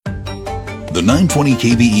The 920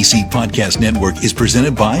 KVEC Podcast Network is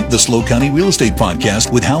presented by the SLO County Real Estate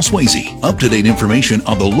Podcast with Hal Swayze. Up-to-date information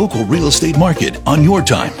on the local real estate market on your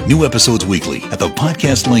time. New episodes weekly at the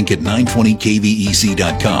podcast link at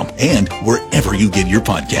 920kvec.com and wherever you get your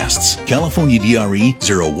podcasts. California DRE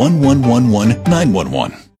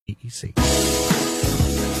 01111-911. EEC.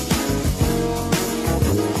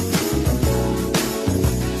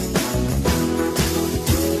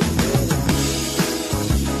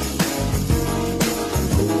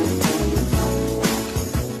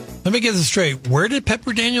 Let me get this straight. Where did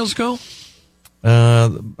Pepper Daniels go? I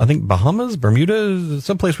think Bahamas, Bermuda,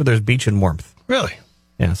 someplace where there's beach and warmth. Really?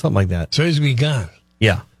 Yeah, something like that. So he's going to be gone.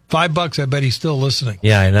 Yeah. $5, I bet he's still listening.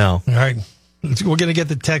 Yeah, I know. All right. We're going to get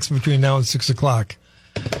the text between now and 6 o'clock.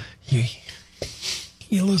 He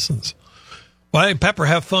listens. Well, hey, Pepper,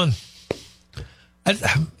 have fun.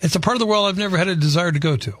 It's a part of the world I've never had a desire to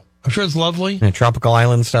go to. I'm sure it's lovely. And tropical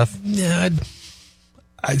island stuff. Yeah,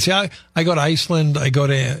 I go to Iceland. I go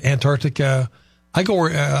to Antarctica. I go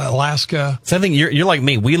Alaska. So I think you're like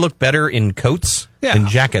me. We look better in coats than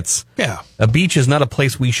jackets. Yeah. A beach is not a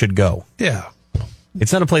place we should go. Yeah.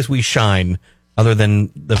 It's not a place we shine, other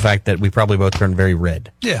than the fact that we probably both turn very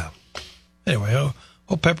red. Yeah. Anyway, I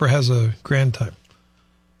hope Pepper has a grand time.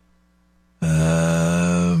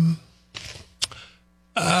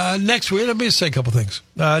 Next week, let me say a couple things.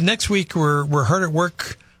 Next week, we're hard at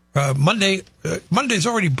work. Monday's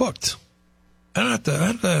already booked. I don't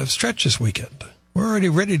have to stretch this weekend. We're already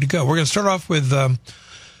ready to go. We're going to start off with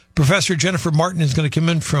Professor Jennifer Martin is going to come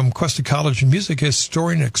in from Cuesta College and music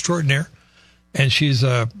historian extraordinaire, and she's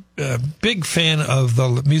a big fan of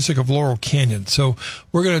the music of Laurel Canyon. So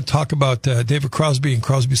we're going to talk about David Crosby and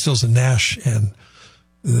Crosby, Stills and Nash and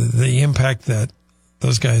the impact that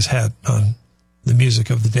those guys had on the music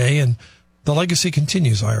of the day, and the legacy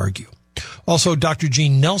continues, I argue. Also, Dr.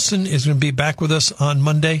 Gene Nelson is going to be back with us on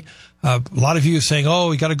Monday. A lot of you are saying,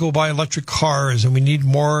 we got to go buy electric cars and we need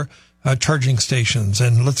more charging stations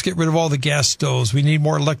and let's get rid of all the gas stoves. We need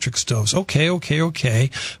more electric stoves. Okay.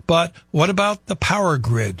 But what about the power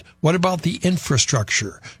grid? What about the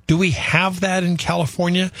infrastructure? Do we have that in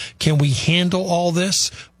California? Can we handle all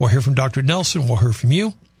this? We'll hear from Dr. Nelson. We'll hear from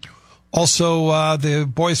you. Also, the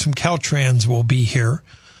boys from Caltrans will be here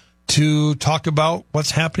to talk about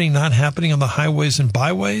what's happening, not happening on the highways and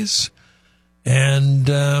byways, and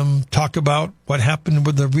talk about what happened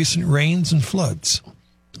with the recent rains and floods,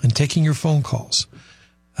 and taking your phone calls.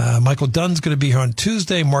 Michael Dunn's going to be here on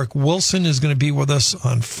Tuesday. Mark Wilson is going to be with us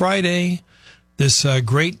on Friday. This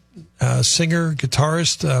great singer,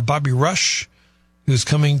 guitarist, Bobby Rush, who's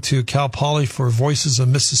coming to Cal Poly for Voices of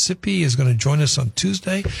Mississippi, is going to join us on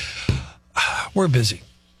Tuesday. We're busy.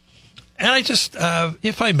 And I just,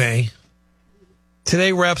 if I may,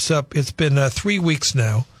 today wraps up. It's been 3 weeks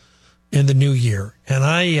now in the new year. And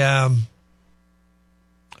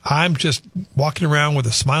I'm just walking around with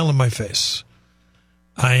a smile on my face.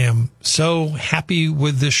 I am so happy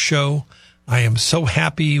with this show. I am so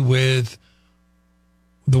happy with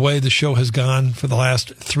the way the show has gone for the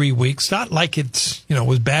last 3 weeks. Not like it's,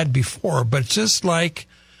 was bad before, but it's just like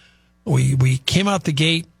we came out the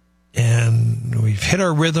gate and we've hit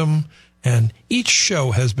our rhythm. And each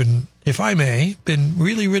show has been, if I may, been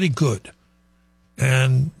really, really good.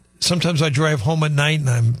 And sometimes I drive home at night and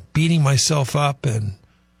I'm beating myself up and,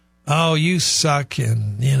 oh, you suck.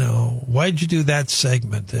 And, why'd you do that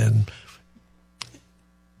segment? And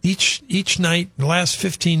each night, the last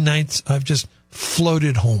 15 nights, I've just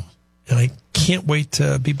floated home. And I can't wait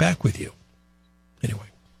to be back with you. Anyway,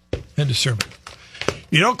 end of sermon.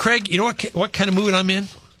 Craig, what kind of mood I'm in?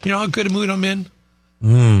 You know how good a mood I'm in?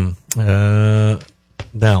 No.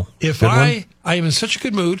 If I am in such a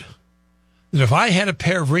good mood that if I had a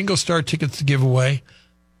pair of Ringo Starr tickets to give away,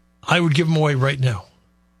 I would give them away right now.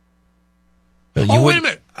 Wait a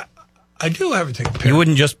minute. I do have a ticket. You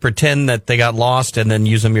wouldn't just pretend that they got lost and then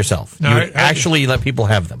use them yourself. You would actually let people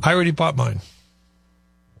have them. I already bought mine.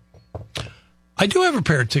 I do have a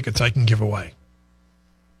pair of tickets I can give away.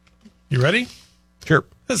 You ready? Sure.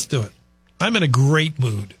 Let's do it. I'm in a great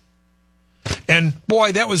mood. And,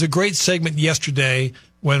 boy, that was a great segment yesterday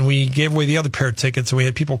when we gave away the other pair of tickets and we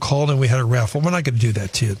had people called and we had a raffle. We're not going to do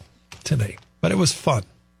that to you today, but it was fun.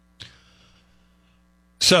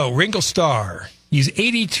 So, Ringo Starr, he's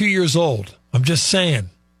 82 years old. I'm just saying.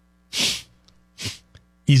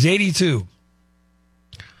 He's 82.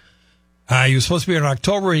 He was supposed to be here in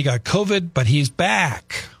October. He got COVID, but he's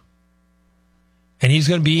back. And he's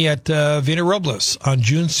going to be at Vina Robles on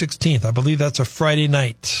June 16th. I believe that's a Friday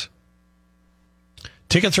night.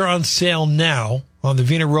 Tickets are on sale now on the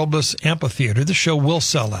Vina Robles Amphitheater. The show will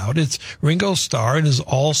sell out. It's Ringo Starr and his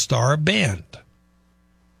all-star band.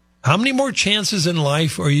 How many more chances in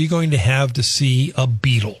life are you going to have to see a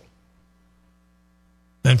Beatle?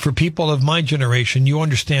 And for people of my generation, you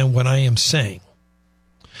understand what I am saying.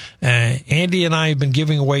 Andy and I have been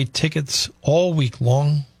giving away tickets all week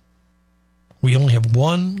long. We only have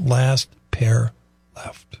one last pair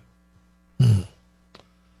left.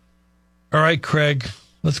 All right, Craig,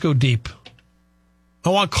 let's go deep. I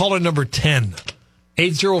want caller number 10,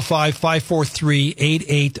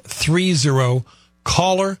 805-543-8830.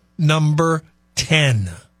 Caller number 10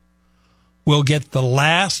 will get the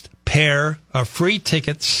last pair of free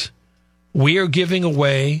tickets we are giving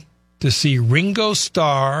away to see Ringo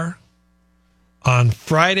Starr on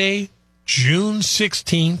Friday, June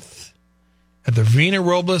 16th at the Vina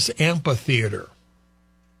Robles Amphitheater.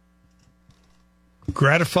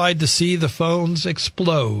 Gratified to see the phones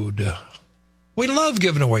explode. We love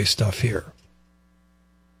giving away stuff here.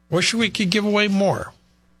 Wish we could give away more,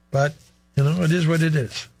 but, it is what it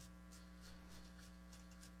is.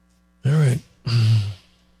 All right.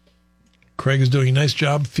 Craig is doing a nice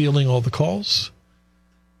job fielding all the calls,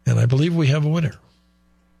 and I believe we have a winner.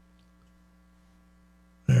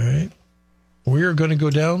 All right. We are going to go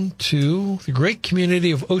down to the great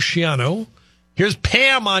community of Oceano. Here's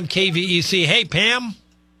Pam on KVEC. Hey, Pam.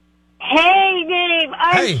 Hey, Dave.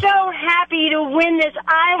 I'm Hey. so happy to win this.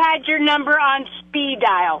 I had your number on speed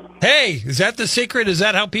dial. Hey, is that the secret? Is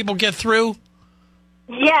that how people get through?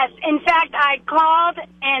 Yes. In fact, I called,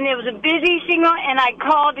 and it was a busy signal, and I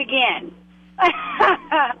called again.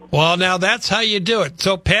 Well, now that's how you do it.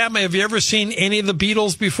 So, Pam, have you ever seen any of the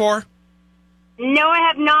Beatles before? No, I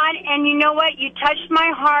have not. And you know what? You touched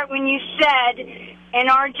my heart when you said, in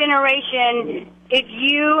our generation, if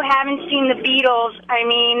you haven't seen the Beatles, I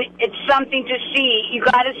mean, it's something to see. You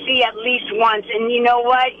got to see at least once. And you know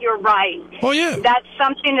what? You're right. Oh, yeah. That's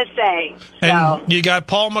something to say. And you got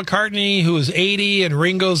Paul McCartney, who is 80, and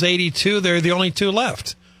Ringo's 82. They're the only two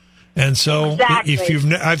left. And so, Exactly.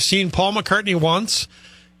 I've seen Paul McCartney once,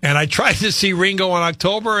 and I tried to see Ringo in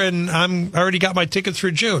October, and I already got my tickets for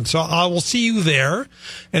June. So I will see you there.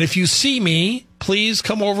 And if you see me, please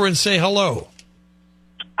come over and say hello.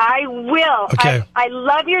 I will. Okay. I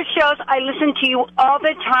love your shows. I listen to you all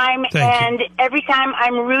the time, Thank and every time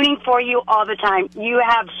I'm rooting for you all the time. You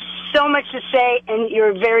have so much to say, and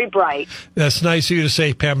you're very bright. That's nice of you to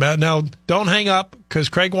say, Pam. Now, don't hang up, because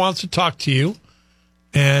Craig wants to talk to you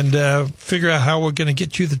and figure out how we're going to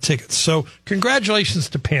get you the tickets. So congratulations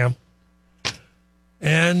to Pam.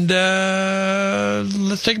 And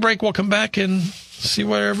let's take a break. We'll come back and see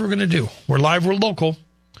whatever we're going to do. We're live. We're local.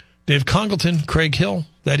 Dave Congleton, Craig Hill.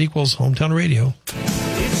 That equals Hometown Radio.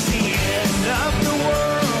 It's the end of the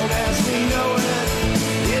world as we know it.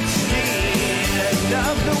 It's the end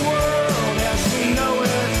of the world as we know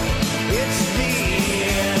it. It's the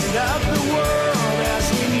end of the world as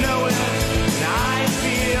we know it. And I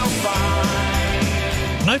feel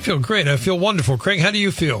fine. I feel great. I feel wonderful. Craig, how do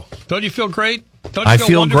you feel? Don't you feel great? Don't you I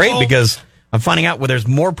feel great wonderful? because I'm finding out where there's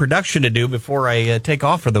more production to do before I take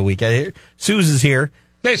off for the week. Suze is here.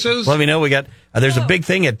 Hey, Suze. Let me know. We got there's a big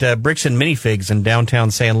thing at Bricks and Minifigs in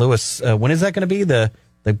downtown San Luis. When is that going to be? The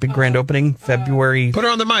big grand opening, February. Put her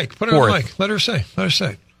on the mic. Put her on the 4th. mic. Let her say. Let her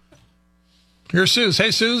say. Here's Suze.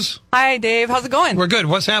 Hey, Suze. Hi, Dave. How's it going? We're good.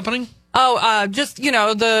 What's happening? Oh, just,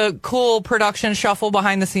 the cool production shuffle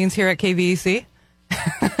behind the scenes here at KVEC.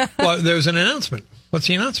 Well, there's an announcement. What's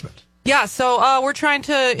the announcement? Yeah, so we're trying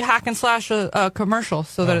to hack and slash a commercial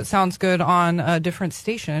so that it sounds good on a different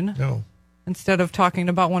station No. instead of talking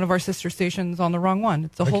about one of our sister stations on the wrong one.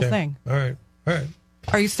 It's the whole Okay. thing. All right. All right.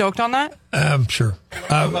 Are you stoked on that? Sure.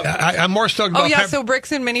 I'm more stoked about Oh, yeah, so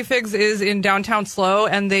Bricks and Minifigs is in downtown SLO,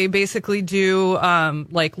 and they basically do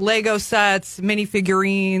like Lego sets,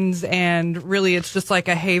 minifigurines, and really it's just like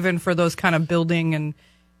a haven for those kind of building and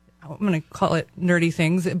I'm going to call it nerdy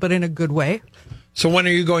things, but in a good way. So when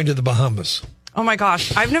are you going to the Bahamas? Oh my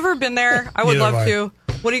gosh, I've never been there. I would Neither love have I. to.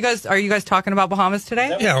 What are you guys talking about Bahamas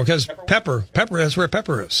today? Yeah, because Pepper, that's where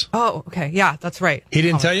Pepper is. Oh, okay. Yeah, that's right. He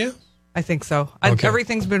didn't tell you? I think so. Okay.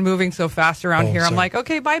 Everything's been moving so fast around here. I'm sorry. like,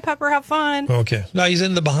 okay, bye Pepper, have fun. Okay. No, he's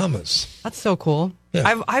in the Bahamas. That's so cool.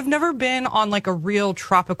 Yeah. I've never been on like a real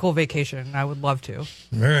tropical vacation. I would love to. All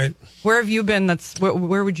right. Where have you been?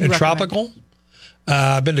 Where would you And recommend? tropical?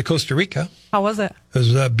 I've been to Costa Rica. How was it? It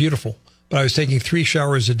was beautiful. But I was taking 3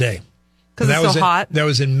 showers a day. Because And it's so hot. That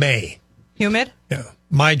was in May. Humid? Yeah.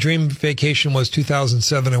 My dream vacation was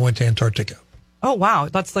 2007. I went to Antarctica. Oh, wow.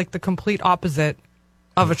 That's like the complete opposite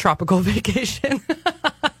of a tropical vacation.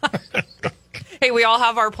 Hey, we all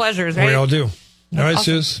have our pleasures, right? We all do. All right,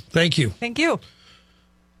 Awesome. Suze. Thank you. Thank you.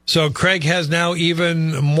 So Craig has now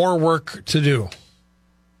even more work to do.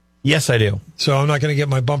 Yes, I do. So I'm not going to get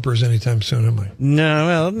my bumpers anytime soon, am I? No,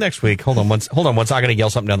 well, next week. Hold on once. I'm going to yell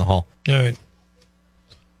something down the hall. All right.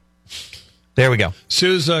 There we go.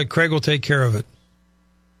 Suze, Craig will take care of it.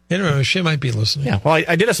 Anyway, she might be listening. Yeah. Well,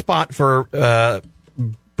 I did a spot for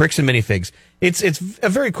Bricks and Minifigs. It's a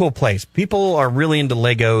very cool place. People are really into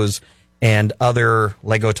Legos and other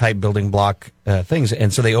Lego type building block things,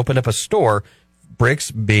 and so they opened up a store.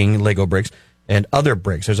 Bricks being Lego bricks and other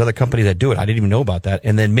bricks. There's other companies that do it. I didn't even know about that.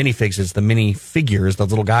 And then Minifigs is the mini figures, those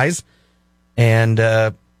little guys. And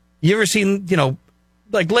you ever seen,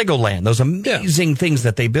 like Legoland, those amazing things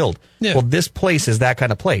that they build? Yeah. Well, this place is that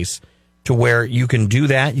kind of place to where you can do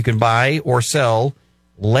that. You can buy or sell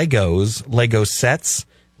Legos, Lego sets,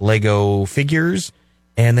 Lego figures,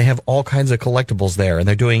 and they have all kinds of collectibles there. And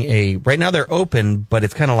they're doing right now they're open, but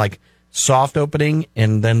it's kind of like soft opening,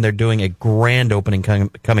 and then they're doing a grand opening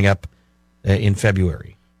coming up in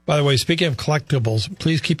February. By the way, speaking of collectibles,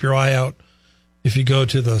 please keep your eye out if you go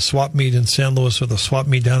to the swap meet in San Luis or the swap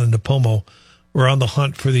meet down in Napomo. We're on the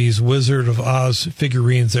hunt for these Wizard of Oz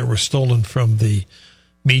figurines that were stolen from the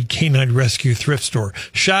Meade Canine Rescue thrift store.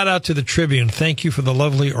 Shout out to the Tribune. Thank you for the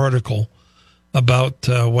lovely article about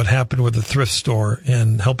what happened with the thrift store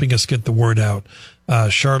and helping us get the word out.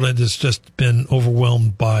 Charlotte has just been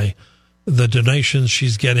overwhelmed by the donations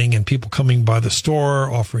she's getting and people coming by the store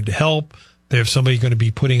offering to help. They have somebody going to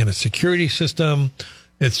be putting in a security system.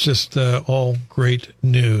 It's just all great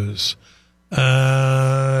news.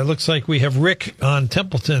 It looks like we have Rick on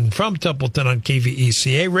Templeton, from Templeton on KVEC.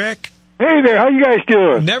 Hey, Rick. Hey there, how you guys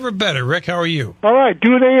doing? Never better. Rick, how are you? All right,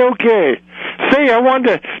 doing A-okay. Say, I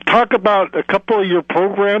wanted to talk about a couple of your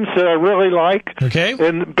programs that I really like. Okay.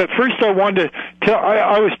 But first, I wanted to tell.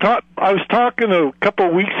 I was talking a couple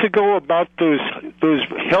of weeks ago about those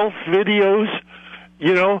health videos,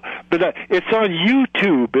 But it's on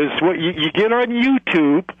YouTube. Is what you get on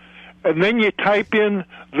YouTube, and then you type in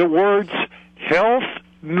the words "health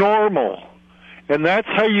normal." And that's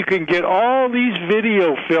how you can get all these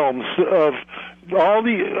video films of all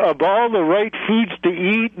the right foods to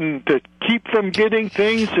eat and to keep from getting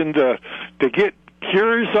things and to get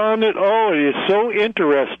cures on it. Oh, it is so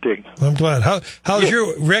interesting. I'm glad. How's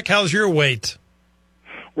your weight?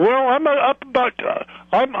 Well, I'm up about.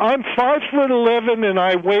 I'm 5'11" and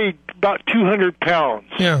I weigh about 200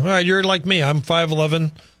 pounds. Yeah, all right. You're like me. I'm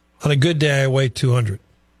 5'11". On a good day, I weigh 200.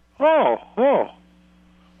 Oh.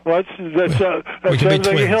 Well, that's We can be like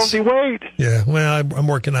a twins. healthy weight. Yeah, well, I'm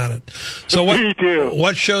working on it. So Me too.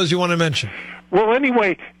 what shows you want to mention? Well,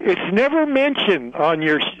 anyway, it's never mentioned on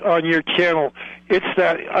your channel. It's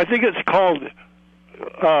that I think it's called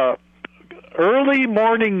Early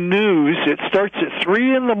Morning News. It starts at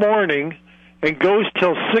 3 a.m. and goes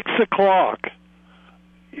till 6 o'clock.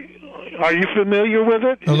 Are you familiar with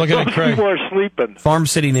it? I'm looking at Most Craig. people are sleeping. Farm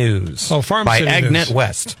City News. Oh, Farm by City AgNet News.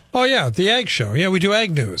 West. Oh, yeah, the Ag Show. Yeah, we do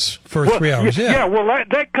Ag News for 3 hours. Yeah. Well,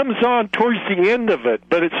 that comes on towards the end of it,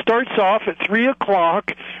 but it starts off at 3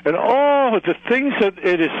 o'clock, and the things that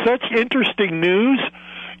it is such interesting news,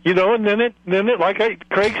 and then it like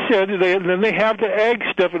Craig said, then they have the ag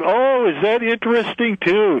stuff, and is that interesting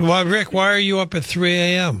too? Well, Rick, why are you up at 3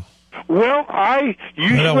 a.m.? Well, I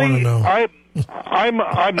don't wanna know. I'm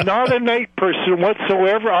not a night person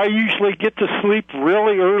whatsoever. I usually get to sleep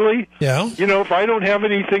really early. Yeah. If I don't have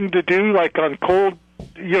anything to do, like on cold,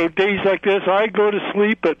 days like this, I go to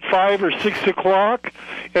sleep at 5 or 6 o'clock,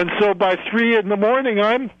 and so by 3 a.m,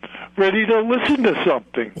 I'm ready to listen to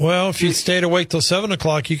something. Well, if you stayed awake till 7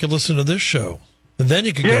 o'clock, you could listen to this show. And then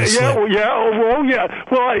you could go to sleep. I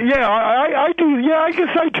do. Yeah, I guess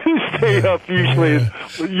I do stay up usually.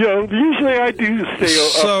 Usually I do stay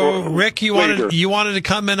up. So, Rick, you later. wanted to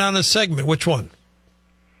comment on a segment. Which one?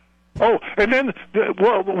 Oh, and then then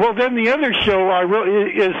the other show I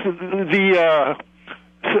really is the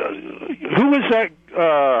who was that?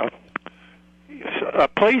 A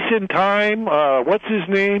Place in Time. What's his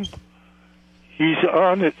name? He's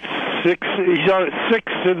on at 6. He's on at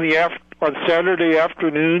 6 on Saturday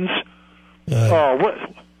afternoons.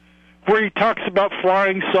 Where he talks about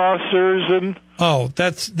flying saucers and. Oh,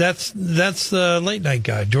 that's the late night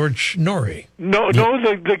guy, George Norrie. No,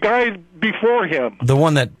 the guy before him. The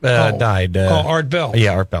one that died. Art Bell.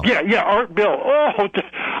 Yeah, Art Bell. Yeah, Art Bell. Oh,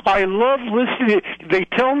 I love listening. They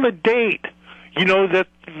tell the date, that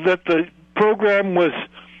the program was,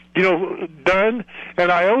 done.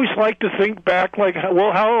 And I always like to think back, like,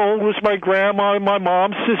 well, how old was my grandma and my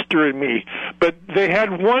mom's sister and me? But they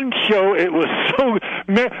had one show. It was so.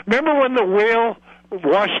 Remember when the whale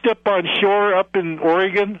washed up on shore up in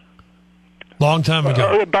Oregon? Long time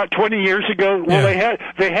ago. About 20 years ago. Well,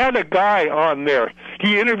 they had a guy on there.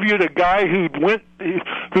 He interviewed a guy who'd went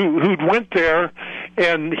there,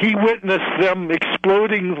 and he witnessed them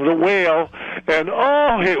exploding the whale. And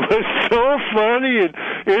it was so funny and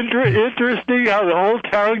interesting how the whole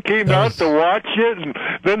town came out to watch it. And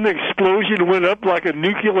then the explosion went up like a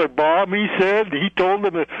nuclear bomb. He said he told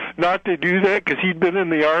them not to do that because he'd been in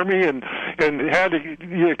the army and had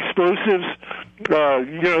explosives.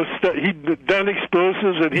 He'd done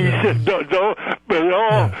explosives, and he said no. But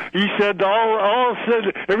he said all of a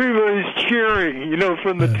sudden everybody's cheering.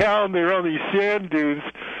 From the town, they're on these sand dunes,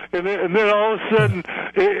 and then all of a sudden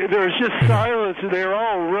there was just silence, and they were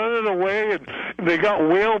all running away, and they got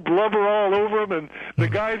whale blubber all over them. And the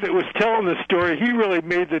guy that was telling the story, he really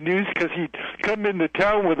made the news because he'd come into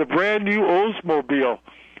town with a brand new Oldsmobile.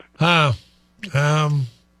 I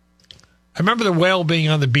remember the whale being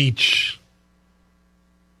on the beach.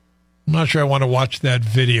 I'm not sure I want to watch that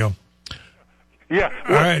video. Yeah,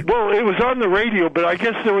 well, it was on the radio, but I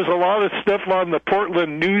guess there was a lot of stuff on the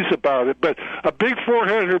Portland news about it. But a big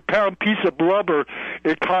 400-pound piece of blubber,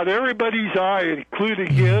 it caught everybody's eye,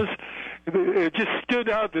 including his. It just stood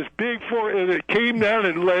out, this big and it came down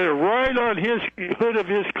and landed right on his hood of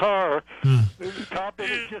his car. The top of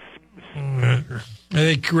it just... I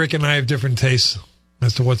think Rick and I have different tastes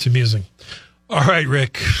as to what's amusing. All right,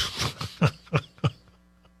 Rick.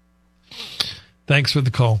 Thanks for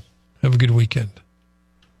the call. Have a good weekend.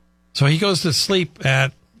 So he goes to sleep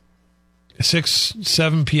at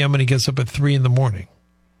 7 p.m. and he gets up at 3 in the morning.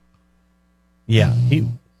 Yeah,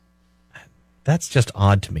 that's just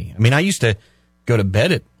odd to me. I mean, I used to go to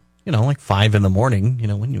bed at, like 5 in the morning.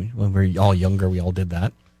 When we were all younger, we all did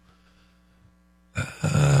that.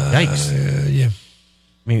 Yikes. Yeah. I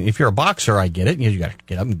mean, if you're a boxer, I get it. You got to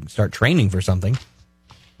get up and start training for something.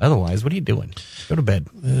 Otherwise, what are you doing? Go to bed.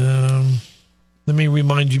 Let me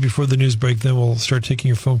remind you before the news break, then we'll start taking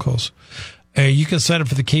your phone calls. You can sign up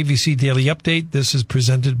for the KVC Daily Update. This is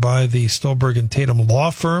presented by the Stolberg and Tatum Law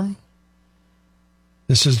Firm.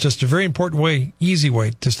 This is just a very important way, easy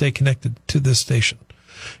way to stay connected to this station.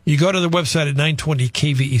 You go to the website at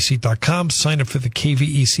 920kvec.com, sign up for the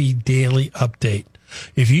KVEC Daily Update.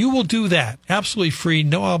 If you will do that, absolutely free,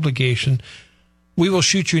 no obligation, we will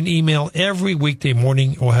shoot you an email every weekday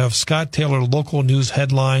morning. We'll have Scott Taylor local news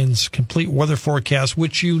headlines, complete weather forecast,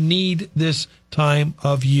 which you need this time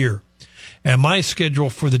of year, and my schedule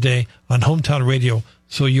for the day on Hometown Radio,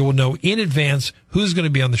 so you will know in advance who's going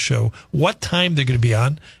to be on the show, what time they're going to be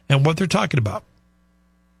on, and what they're talking about.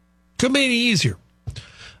 Couldn't be any easier.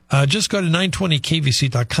 Just go to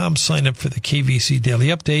 920kvc.com, sign up for the KVC Daily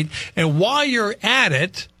Update, and while you're at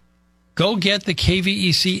it, go get the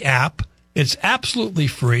KVEC app. It's absolutely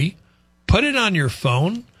free. Put it on your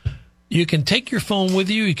phone. You can take your phone with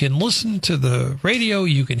you. You can listen to the radio.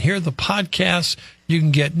 You can hear the podcasts. You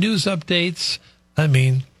can get news updates. I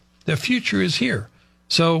mean, the future is here.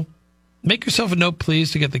 So make yourself a note,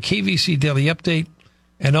 please, to get the KVC Daily Update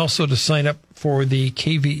and also to sign up for the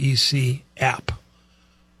KVEC app.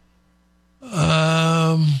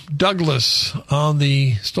 Douglas on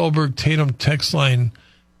the Stolberg Tatum text line.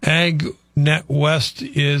 AgNet West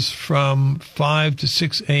is from 5 to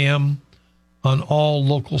 6 a.m. on all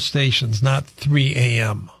local stations, not 3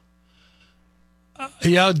 a.m.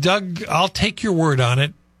 Yeah, Doug, I'll take your word on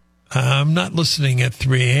it. I'm not listening at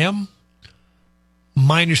 3 a.m.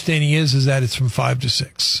 My understanding is that it's from 5 to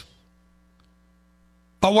 6.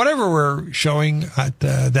 But whatever we're showing at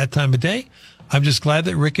that time of day, I'm just glad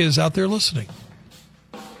that Rick is out there listening.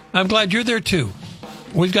 I'm glad you're there too.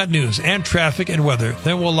 We've got news and traffic and weather.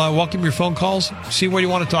 Then we'll welcome your phone calls, see what you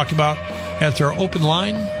want to talk about at our open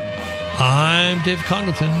line. I'm Dave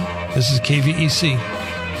Congleton. This is KVEC.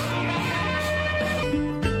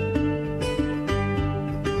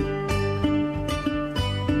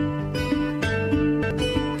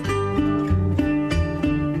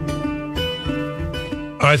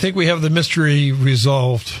 I think we have the mystery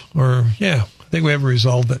resolved, I think we have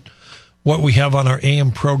resolved it. What we have on our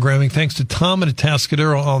AM programming, thanks to Tom and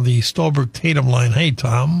Atascadero on the Stolberg Tatum line. Hey,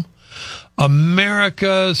 Tom.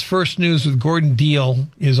 America's First News with Gordon Deal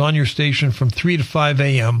is on your station from 3 to 5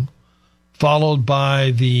 a.m., followed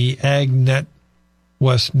by the AgNet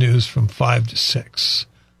West News from 5 to 6.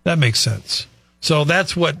 That makes sense. So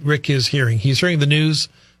that's what Rick is hearing. He's hearing the news,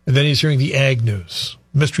 and then he's hearing the ag news.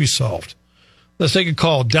 Mystery solved. Let's take a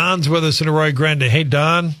call. Don's with us in Arroyo Grande. Hey,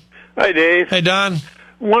 Don. Hi, Dave. Hey, Don.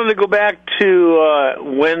 Wanted to go back to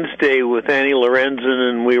Wednesday with Annie Lorenzen,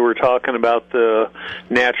 and we were talking about the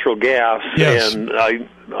natural gas. Yes. And I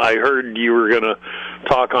heard you were going to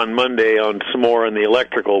talk on Monday on some more on the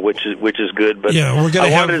electrical, which is good. But yeah, we're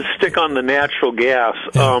gonna wanted to stick on the natural gas.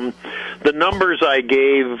 Yeah. The numbers I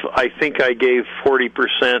think I gave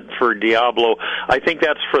 40% for Diablo. I think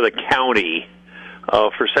that's for the county.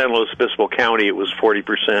 For San Luis Obispo County, it was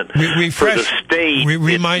 40%. For the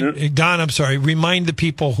state, Don, I'm sorry. Remind the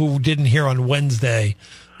people who didn't hear on Wednesday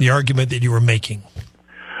the argument that you were making.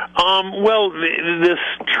 Well, this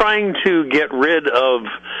trying to get rid of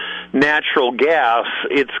natural gas,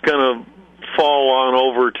 it's going to fall on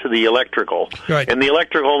over to the electrical. Right. And the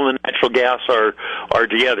electrical and the natural gas are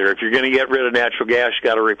together. If you're going to get rid of natural gas, you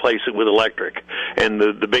got to replace it with electric. And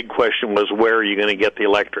the big question was, where are you going to get the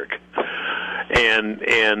electric? And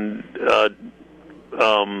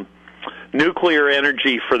nuclear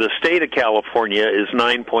energy for the state of California is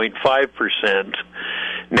 9.5%.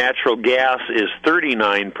 Natural gas is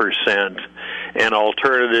 39%, and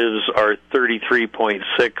alternatives are 33.6%,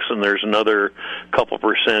 and there's another couple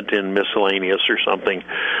percent in miscellaneous or something.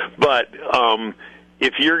 But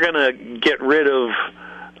if you're going to get rid of,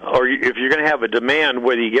 or if you're going to have a demand,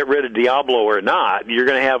 whether you get rid of Diablo or not, you're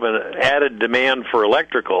going to have an added demand for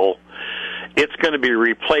electrical. It's going to be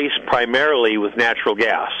replaced primarily with natural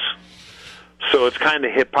gas. So it's kind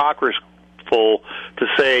of hypocritical to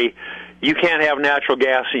say you can't have natural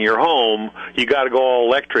gas in your home, you got to go all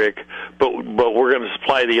electric, but we're going to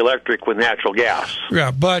supply the electric with natural gas.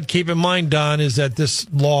 Yeah, but keep in mind, Don, is that this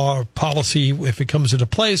law or policy, if it comes into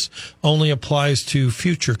place, only applies to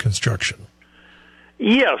future construction.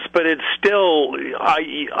 Yes, but it's still,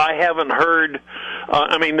 I haven't heard,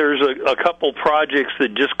 I mean, there's a couple projects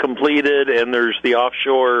that just completed, and there's the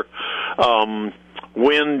offshore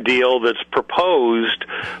wind deal that's proposed,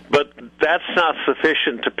 but that's not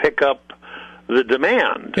sufficient to pick up the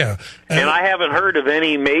demand. Yeah. And I haven't heard of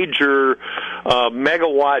any major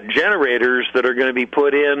megawatt generators that are going to be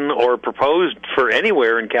put in or proposed for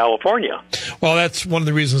anywhere in California. Well, that's one of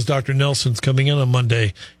the reasons Dr. Nelson's coming in on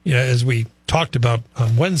Monday. You know, as we talked about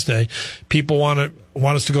on Wednesday, people want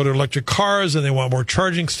us to go to electric cars, and they want more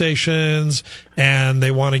charging stations, and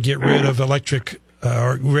they want to get rid of electric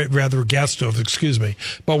or rather gas stoves, excuse me.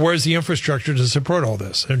 But where's the infrastructure to support all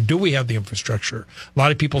this? And do we have the infrastructure? A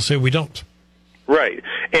lot of people say we don't. Right.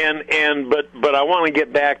 But I want to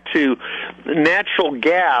get back to natural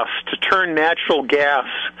gas. To turn natural gas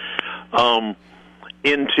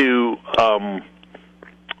into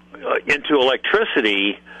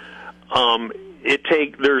electricity,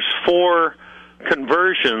 there's 4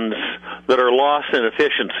 conversions that are loss in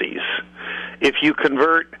efficiencies. If you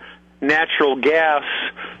convert natural gas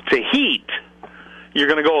to heat, you're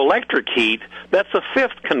going to go electric heat. That's a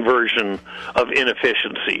 5th conversion of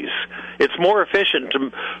inefficiencies. It's more efficient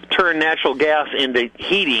to turn natural gas into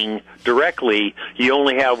heating directly. You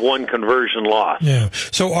only have 1 conversion loss. Yeah.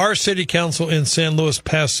 So our city council in San Luis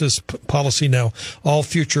passed this policy now. All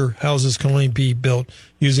future houses can only be built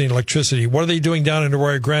using electricity. What are they doing down in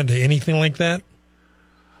Arroyo Grande? Anything like that?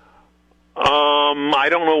 I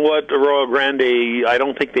don't know what Arroyo Grande, I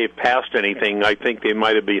don't think they've passed anything. I think they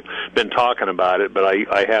might have been talking about it, but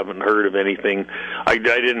I haven't heard of anything. I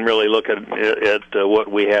didn't really look at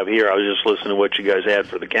what we have here. I was just listening to what you guys had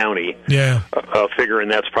for the county. Yeah. Figuring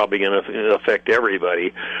that's probably going to affect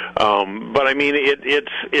everybody. But I mean,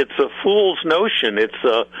 it's a fool's notion. It's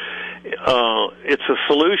a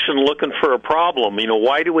solution looking for a problem. You know,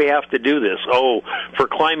 why do we have to do this? Oh, for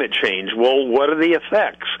climate change. Well, what are the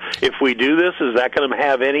effects? If we do this, is that going to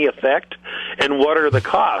have any effect? And what are the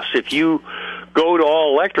costs? If you go to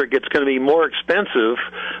all electric, it's going to be more expensive.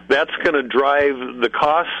 That's going to drive the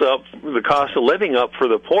costs up, the cost of living up for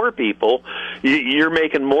the poor people. You're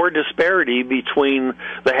making more disparity between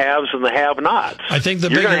the haves and the have-nots. I think you're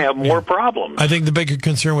going to have more problems. I think the bigger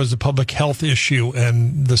concern was the public health issue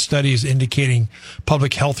and the studies indicating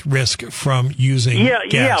public health risk from using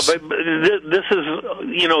gas. Yeah, but this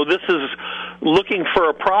is looking for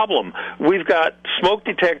a problem. We've got smoke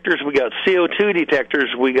detectors, we got CO2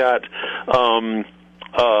 detectors, we got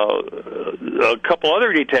a couple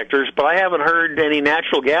other detectors, but I haven't heard any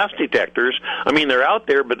natural gas detectors. I mean, they're out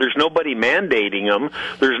there, but there's nobody mandating them.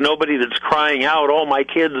 There's nobody that's crying out, oh, my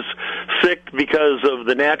kid's sick because of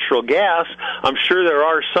the natural gas. I'm sure there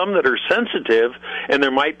are some that are sensitive, and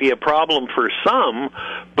there might be a problem for some,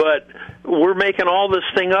 but we're making all this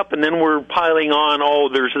thing up, and then we're piling on, oh,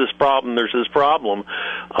 there's this problem, there's this problem.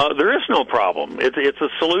 There is no problem. It's a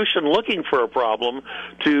solution looking for a problem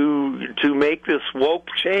to make this woke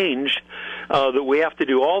change that we have to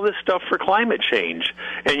do all this stuff for climate change,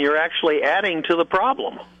 and you're actually adding to the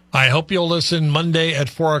problem. I hope you'll listen Monday at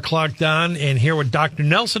 4 o'clock, Don, and hear what Dr.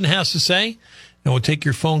 Nelson has to say. and we'll take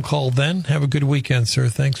your phone call then. Have a good weekend, sir.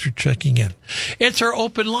 Thanks for checking in. It's our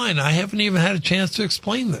open line. I haven't even had a chance to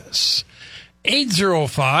explain this.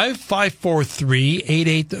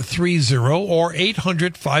 805-543-8830 or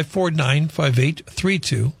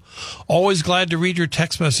 800-549-5832. Always glad to read your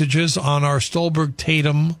text messages on our Stolberg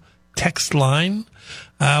Tatum text line.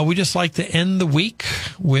 We just like to end the week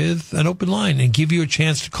with an open line and give you a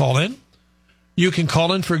chance to call in. You can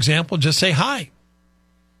call in, for example, just say hi.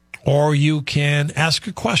 Or you can ask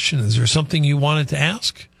a question. Is there something you wanted to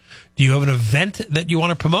ask? Do you have an event that you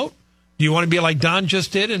want to promote? Do you want to be like Don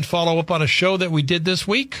just did and follow up on a show that we did this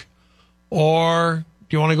week? Or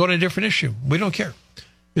do you want to go to a different issue? We don't care.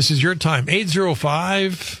 This is your time.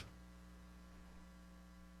 805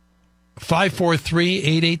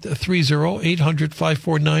 543-8830,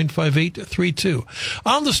 800-549-5832.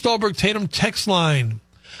 On the Stolberg Tatum text line,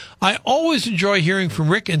 I always enjoy hearing from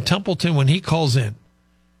Rick in Templeton when he calls in,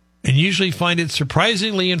 and usually find it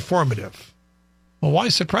surprisingly informative. Well, why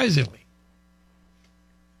surprisingly?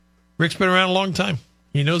 Rick's been around a long time.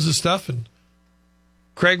 He knows his stuff, and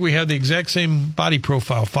Craig, we have the exact same body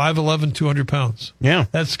profile, 5'11", 200 pounds. Yeah.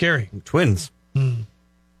 That's scary. Twins.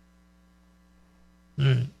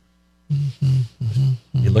 You're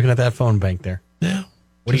looking at that phone bank there. Yeah.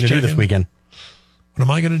 What are you going to do this weekend? What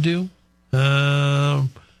am I going to do? A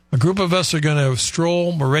group of us are going to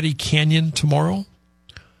stroll Moretti Canyon tomorrow.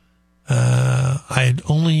 I had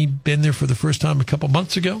only been there for the first time a couple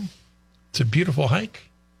months ago. It's a beautiful hike.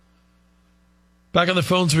 Back on the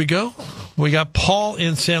phones we go. We got Paul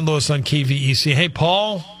in San Luis on KVEC. Hey,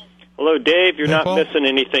 Paul. Hello, Dave. You're not Paul. missing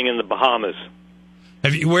anything in the Bahamas.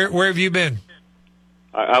 Where have you been?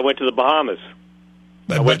 I went to the Bahamas.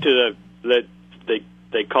 I went to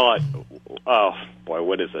they call it, oh, boy,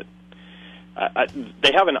 what is it?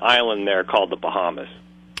 They have an island there called the Bahamas.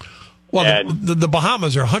 Well, And- the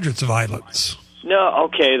Bahamas are hundreds of islands. No,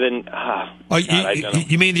 okay, then. Oh, God, I don't know.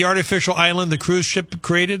 you mean the artificial island the cruise ship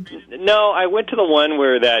created? No, I went to the one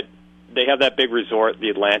where they have that big resort, the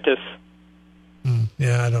Atlantis.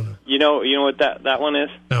 Yeah, I don't know. You know what that one is?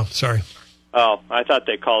 No, sorry. Oh, I thought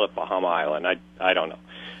they called it Bahama Island. I don't know.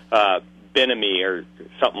 Benami or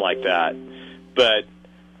something like that. But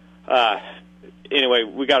anyway,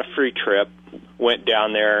 we got a free trip, went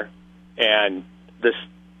down there, and this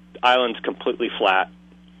island's completely flat.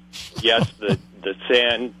 Yes, the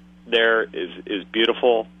sand there is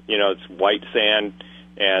beautiful. You know, it's white sand,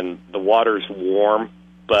 and the water's warm.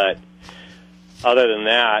 But other than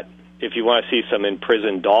that, if you want to see some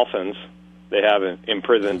imprisoned dolphins, they have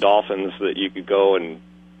imprisoned dolphins that you could go and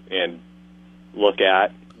look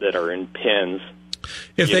at that are in pens.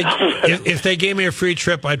 If they gave me a free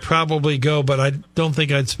trip, I'd probably go, but I don't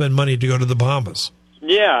think I'd spend money to go to the Bahamas.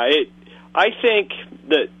 Yeah, I think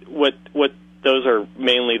that what those are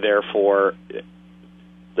mainly there for,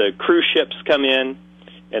 the cruise ships come in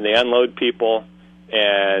and they unload people,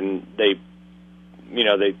 and the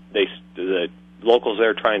locals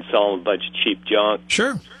there try and sell them a bunch of cheap junk.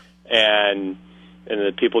 Sure. And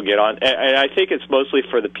the people get on. And I think it's mostly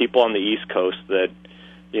for the people on the East Coast that,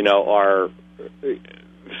 are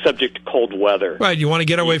subject to cold weather. Right, you want to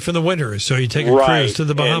get away from the winter, so you take a cruise to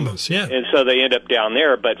the Bahamas. And so they end up down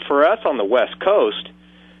there. But for us on the West Coast,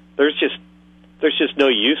 there's just no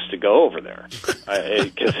use to go over there,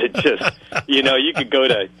 because it just, you could go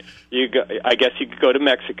to, I guess you could go to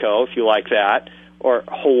Mexico if you like that, or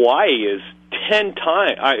Hawaii is 10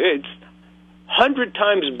 times, it's 100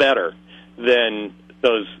 times better than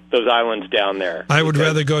those islands down there. I would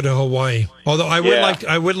rather go to Hawaii. Although I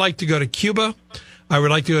would like to go to Cuba. I would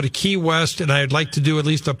like to go to Key West, and I'd like to do at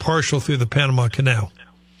least a partial through the Panama Canal.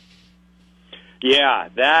 Yeah,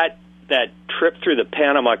 that trip through the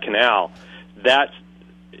Panama Canal, that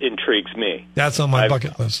intrigues me. That's on my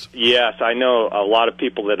bucket list. Yes, I know a lot of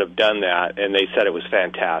people that have done that, and they said it was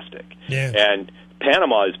fantastic. Yeah. And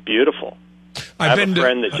Panama is beautiful. I have a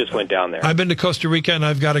friend that just went down there. I've been to Costa Rica, and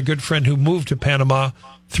I've got a good friend who moved to Panama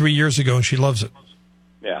 3 years ago, and she loves it.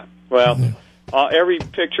 Yeah. Well, every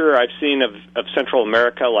picture I've seen of Central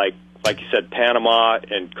America, like you said, Panama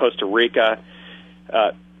and Costa Rica,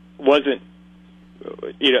 wasn't,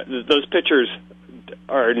 those pictures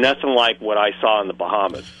are nothing like what I saw in the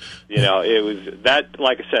Bahamas. It was that,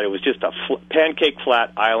 like I said, it was just a pancake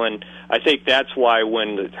flat island. I think that's why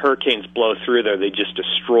when the hurricanes blow through there, they just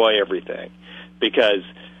destroy everything, because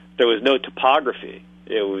there was no topography.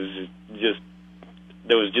 There was just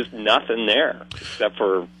nothing there except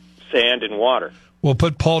for sand and water. We'll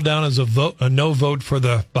put Paul down as a no vote for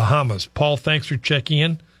the Bahamas. Paul, thanks for checking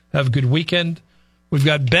in. Have a good weekend. We've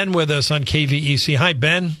got Ben with us on KVEC. Hi,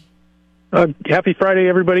 Ben. Happy Friday,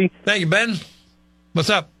 everybody. Thank you, Ben. What's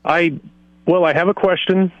up? I Well, I have a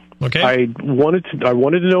question. Okay. I wanted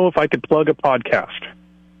to know if I could plug a podcast.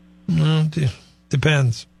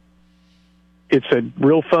 Depends. It's a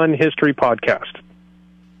real fun history podcast.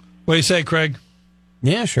 What do you say, Craig?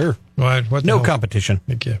 Yeah, sure. What the No hell? competition.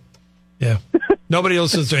 Thank you. Yeah. Nobody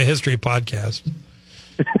listens to a history podcast.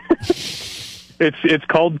 It's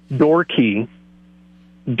called Doorkey,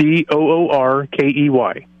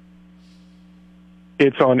 Doorkey.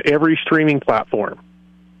 It's on every streaming platform,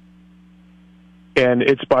 and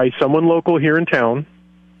it's by someone local here in town.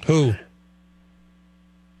 Who?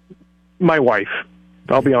 My wife.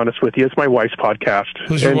 I'll be honest with you. It's my wife's podcast.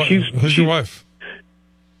 Who's your, and who's your wife?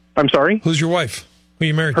 I'm sorry? Who's your wife? Who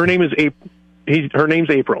you married Her to? name is her name's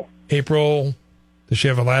April. April. Does she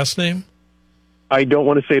have a last name? I don't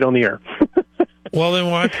want to say it on the air. Well, then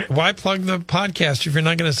why plug the podcast if you're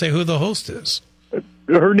not going to say who the host is?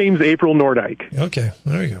 Her name's April Nordyke. Okay,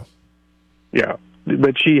 there you go. Yeah,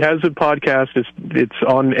 but she has a podcast. It's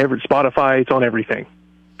on Spotify. It's on everything,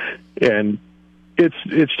 and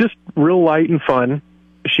it's just real light and fun.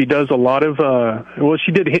 She does a lot of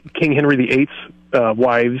she did King Henry VIII's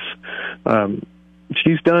wives.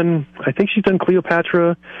 She's done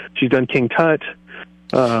Cleopatra. She's done King Tut.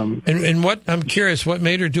 And what, I'm curious, what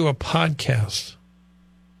made her do a podcast?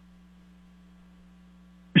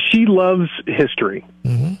 She loves history.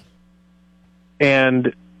 Mm-hmm.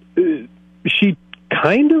 And she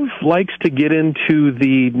kind of likes to get into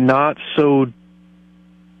the not so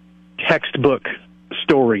textbook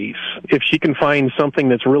stories. If she can find something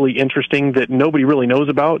that's really interesting that nobody really knows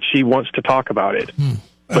about, she wants to talk about it.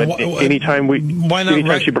 But anytime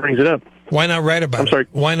she brings it up. Why not write about it? I'm sorry.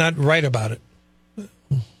 Why not write about it?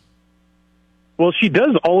 Well, she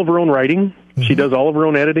does all of her own writing. Mm-hmm. She does all of her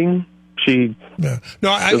own editing. She does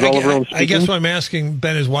all of her own speaking. I guess what I'm asking,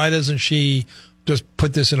 Ben, is why doesn't she just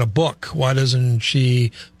put this in a book? Why doesn't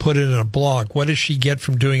she put it in a blog? What does she get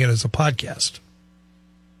from doing it as a podcast?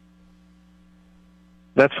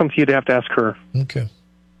 That's something you'd have to ask her. Okay.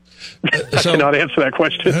 I cannot answer that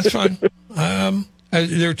question. That's fine.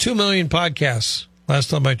 There are 2 million podcasts last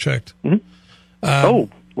time I checked. Mm-hmm. Oh,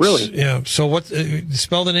 really? Yeah. So what?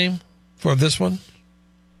 Spell the name for this one.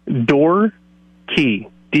 Doorkey.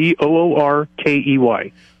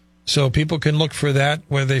 Doorkey. So people can look for that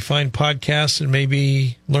where they find podcasts and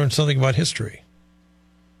maybe learn something about history.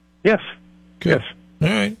 Yes. Good. Yes. All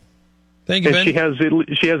right. Thank you, and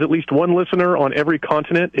Ben. she has at least one listener on every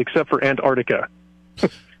continent except for Antarctica.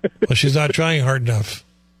 Well, she's not trying hard enough.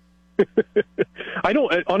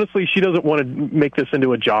 Honestly, she doesn't want to make this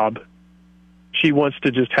into a job. She wants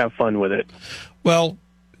to just have fun with it. Well,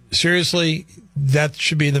 seriously, that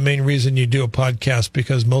should be the main reason you do a podcast,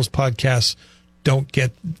 because most podcasts don't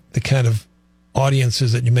get the kind of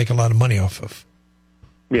audiences that you make a lot of money off of.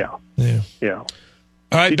 Yeah. Yeah. Yeah.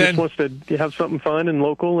 All right, she Ben. just wants to have something fun and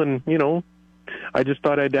local, and, I just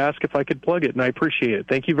thought I'd ask if I could plug it, and I appreciate it.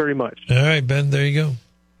 Thank you very much. All right, Ben, there you go.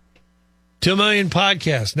 2 million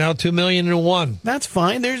podcasts, now 2 million and one. That's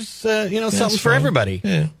fine. There's, something for everybody.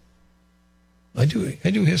 Yeah. I do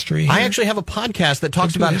history here. I actually have a podcast that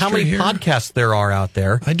talks about how many podcasts there are out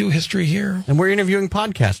there. I do history here. And we're interviewing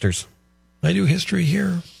podcasters. I do history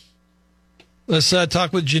here. Let's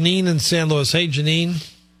talk with Janine in San Luis. Hey, Janine.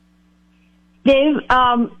 Dave,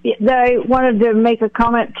 I wanted to make a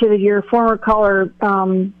comment to your former caller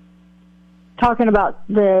talking about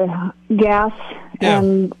the gas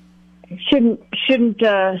and shouldn't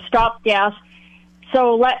stop gas.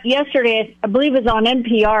 So yesterday, I believe it was on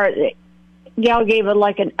NPR, Gal gave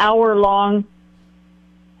an hour-long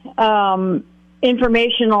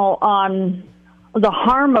informational on the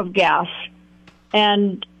harm of gas.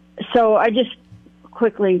 And so I just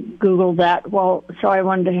quickly Googled that. So I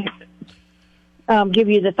wanted to give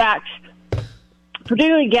you the facts.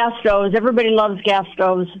 Particularly gas stoves. Everybody loves gas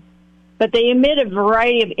stoves. But they emit a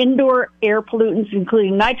variety of indoor air pollutants,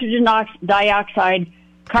 including nitrogen dioxide,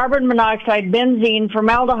 carbon monoxide, benzene,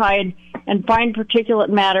 formaldehyde, and fine particulate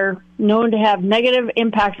matter known to have negative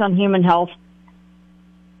impacts on human health.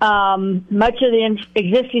 Much of the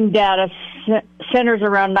existing data centers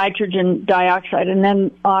around nitrogen dioxide, and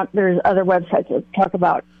then there's other websites that talk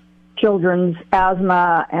about children's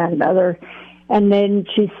asthma and other. And then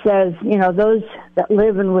she says, those that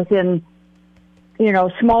live within,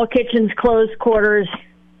 small kitchens, closed quarters,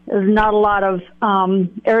 there's not a lot of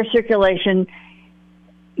air circulation.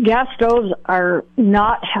 Gas stoves are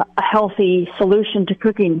not a healthy solution to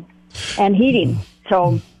cooking and heating.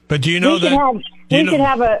 So, but do you know we could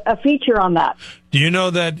have a feature on that? Do you know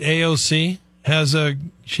that AOC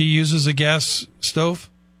she uses a gas stove?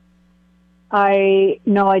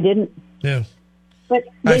 No, I didn't. Yeah. But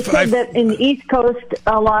they said that in the East Coast,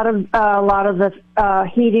 a lot of the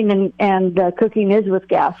heating and cooking is with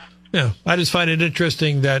gas. Yeah, I just find it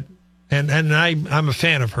interesting that, and I'm a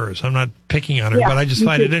fan of hers. I'm not picking on her, Yeah, but I just me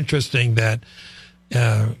find too. it interesting that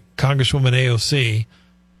Congresswoman AOC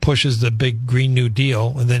pushes the big Green New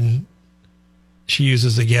Deal, and then she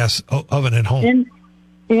uses the gas oven at home.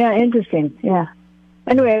 Yeah, interesting. Yeah.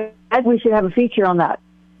 Anyway, I think we should have a feature on that.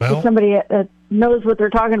 Well- If somebody knows what they're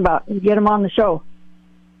talking about, and get them on the show.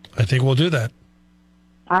 I think we'll do that.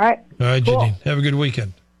 All right. All right, Cool. Janine. Have a good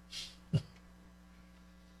weekend.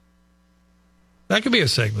 That could be a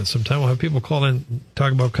segment sometime. We'll have people call in and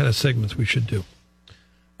talk about what kind of segments we should do.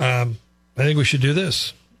 I think we should do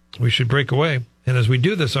this. We should break away. And as we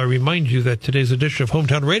do this, I remind you that today's edition of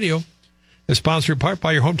Hometown Radio is sponsored in part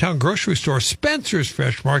by your hometown grocery store, Spencer's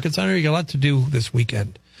Fresh Markets. I know you got a lot to do this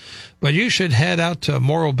weekend, but you should head out to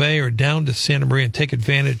Morro Bay or down to Santa Maria and take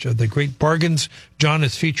advantage of the great bargains John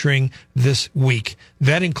is featuring this week.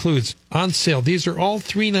 That includes on sale. These are all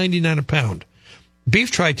 $3.99 a pound. Beef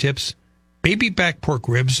tri-tips, baby back pork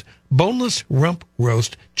ribs, boneless rump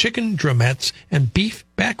roast, chicken drumettes, and beef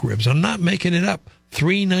back ribs. I'm not making it up.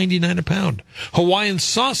 $3.99 a pound. Hawaiian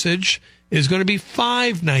sausage is going to be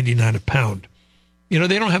 $5.99 a pound. You know,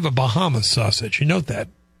 they don't have a Bahamas sausage. You note that,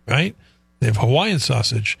 right? They have Hawaiian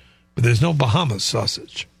sausage, but there's no Bahamas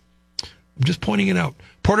sausage. I'm just pointing it out.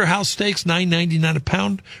 Porterhouse steaks, $9.99 a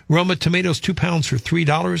pound. Roma tomatoes, 2 pounds for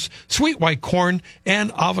 $3. Sweet white corn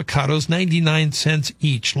and avocados, 99 cents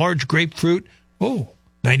each. Large grapefruit,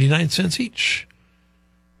 99 cents each.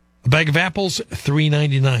 A bag of apples,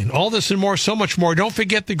 $3.99. All this and more, so much more. Don't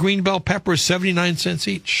forget the green bell peppers, 79 cents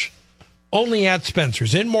each. Only at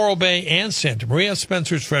Spencer's in Morro Bay and Santa Maria.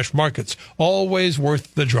 Spencer's Fresh Markets, always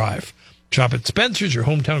worth the drive. Shop at Spencer's, your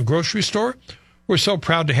hometown grocery store. We're so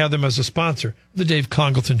proud to have them as a sponsor of the Dave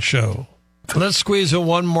Congleton Show. Let's squeeze in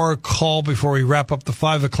one more call before we wrap up the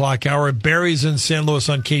 5 o'clock hour. Barry's in San Luis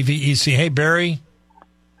on KVEC. Hey, Barry.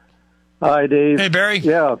 Hi, Dave. Hey, Barry.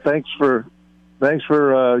 Yeah, thanks for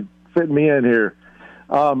fitting me in here.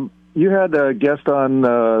 You had a guest on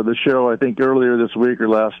the show, I think, earlier this week or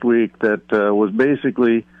last week that was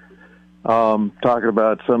basically talking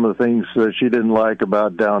about some of the things that she didn't like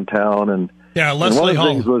about downtown. And yeah, and Leslie one of the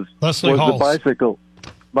Hall. things was the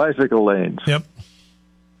bicycle lanes. Yep.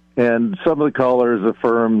 And some of the callers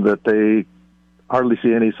affirmed that they hardly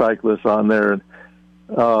see any cyclists on there.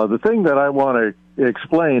 The thing that I want to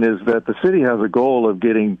explain is that the city has a goal of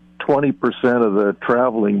getting 20% of the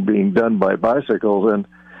traveling being done by bicycles, and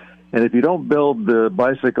if you don't build the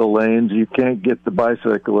bicycle lanes, you can't get the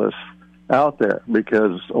bicyclists out there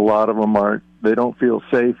because a lot of them they don't feel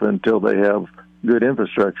safe until they have good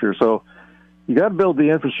infrastructure. So you got to build the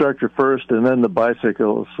infrastructure first, and then the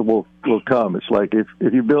bicycles will come. It's like if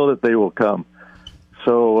you build it, they will come.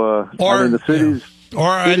 So the city's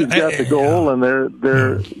got the goal, and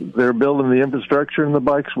they're building the infrastructure, and the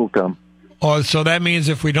bikes will come. Oh, so that means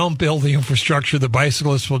if we don't build the infrastructure, the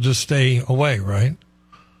bicyclists will just stay away, right?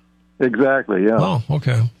 Exactly. Yeah. Oh,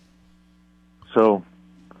 okay. So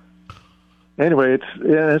anyway,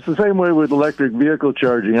 it's the same way with electric vehicle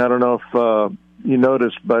charging. I don't know if you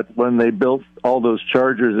noticed, but when they built all those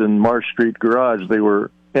chargers in Marsh Street Garage, they were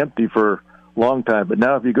empty for a long time. But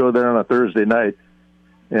now if you go there on a Thursday night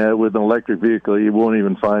with an electric vehicle, you won't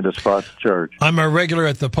even find a spot to charge. I'm a regular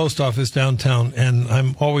at the post office downtown, and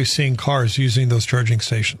I'm always seeing cars using those charging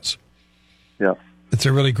stations. Yeah. It's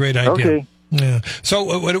a really great idea. Okay. Yeah.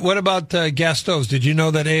 So what about gas stoves? Did you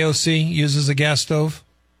know that AOC uses a gas stove?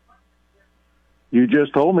 You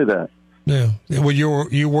just told me that. Yeah. Well,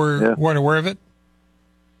 you weren't aware of it?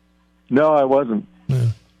 No, I wasn't. Yeah.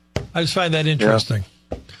 I just find that interesting.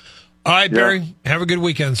 Yeah. All right, Barry. Have a good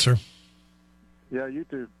weekend, sir. Yeah, you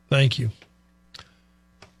too. Thank you.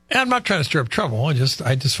 And I'm not trying to stir up trouble. I just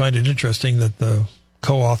find it interesting that the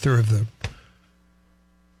co-author of the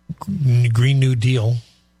Green New Deal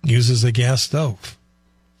uses a gas stove.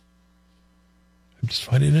 I just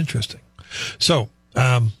find it interesting. So,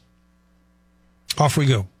 off we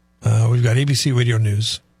go. We've got ABC Radio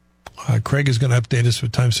News. Craig is going to update us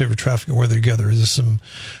with time saver traffic and weather together. There's some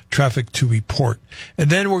traffic to report. And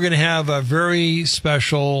then we're going to have a very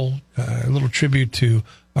special little tribute to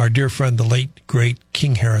our dear friend, the late, great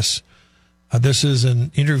King Harris. This is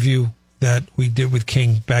an interview that we did with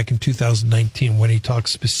King back in 2019 when he talked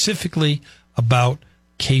specifically about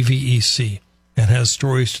KVEC and has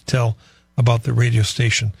stories to tell about the radio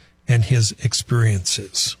station and his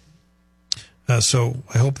experiences. So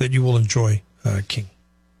I hope that you will enjoy King.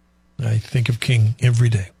 I think of King every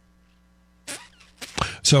day.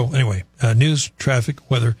 So anyway, news, traffic,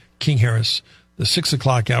 weather, King Harris, the 6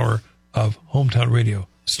 o'clock hour of Hometown Radio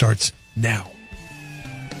starts now.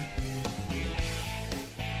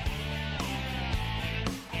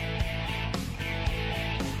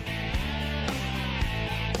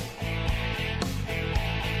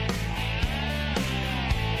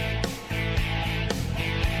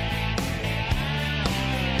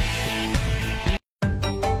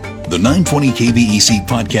 The 920 KVEC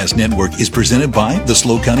Podcast Network is presented by the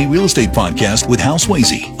SLO County Real Estate Podcast with Hal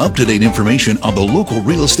Swayze. Up-to-date information on the local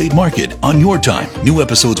real estate market on your time. New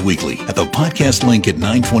episodes weekly at the podcast link at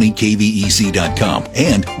 920kvec.com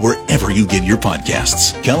and wherever you get your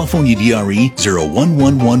podcasts. California DRE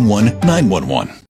 01111 911.